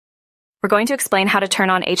We're going to explain how to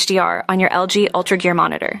turn on HDR on your LG UltraGear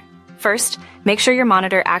monitor. First, make sure your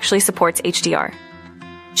monitor actually supports HDR.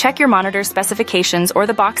 Check your monitor's specifications or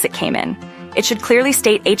the box it came in. It should clearly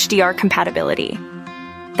state HDR compatibility.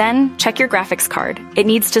 Then, check your graphics card. It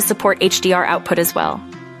needs to support HDR output as well.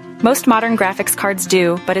 Most modern graphics cards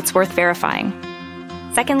do, but it's worth verifying.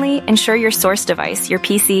 Secondly, ensure your source device, your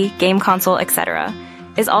PC, game console, etc.,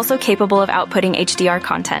 is also capable of outputting HDR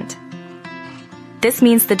content. This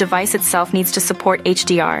means the device itself needs to support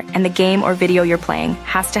HDR, and the game or video you're playing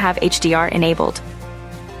has to have HDR enabled.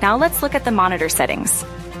 Now let's look at the monitor settings.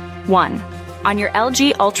 1. On your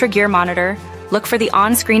LG UltraGear monitor, look for the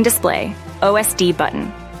on-screen display, OSD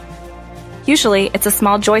button. Usually, it's a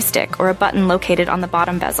small joystick or a button located on the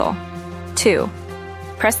bottom bezel. 2.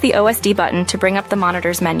 Press the OSD button to bring up the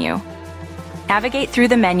monitor's menu. Navigate through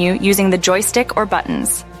the menu using the joystick or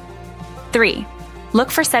buttons. 3. Look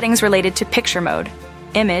for settings related to picture mode,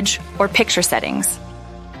 image, or picture settings.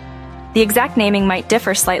 The exact naming might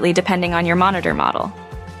differ slightly depending on your monitor model.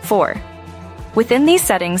 4. Within these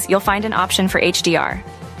settings, you'll find an option for HDR.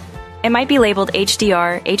 It might be labeled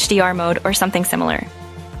HDR, HDR mode, or something similar.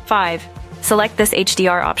 5. Select this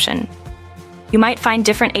HDR option. You might find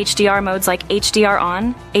different HDR modes like HDR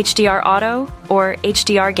on, HDR auto, or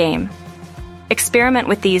HDR game. Experiment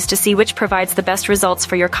with these to see which provides the best results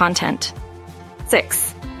for your content.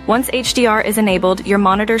 6. Once HDR is enabled, your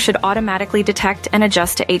monitor should automatically detect and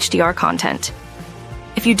adjust to HDR content.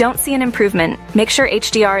 If you don't see an improvement, make sure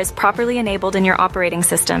HDR is properly enabled in your operating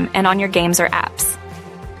system and on your games or apps.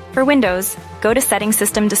 For Windows, go to Setting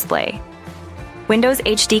System Display. Windows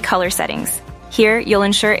HD Color Settings. Here, you'll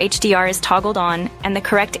ensure HDR is toggled on and the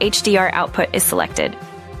correct HDR output is selected.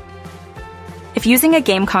 If using a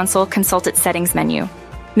game console, consult its settings menu.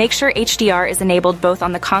 Make sure HDR is enabled both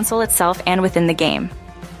on the console itself and within the game.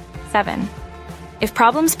 7. If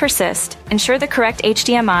problems persist, ensure the correct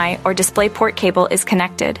HDMI or DisplayPort cable is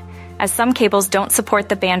connected, as some cables don't support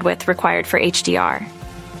the bandwidth required for HDR.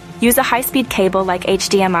 Use a high-speed cable like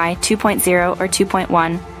HDMI 2.0 or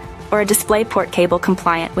 2.1, or a DisplayPort cable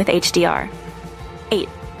compliant with HDR. 8.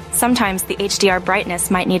 Sometimes the HDR brightness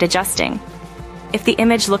might need adjusting. If the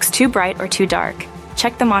image looks too bright or too dark,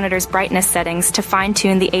 check the monitor's brightness settings to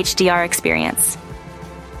fine-tune the HDR experience.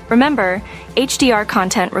 Remember, HDR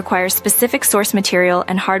content requires specific source material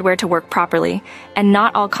and hardware to work properly, and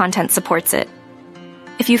not all content supports it.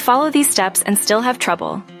 If you follow these steps and still have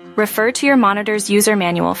trouble, refer to your monitor's user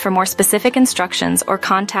manual for more specific instructions or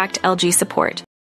contact LG support.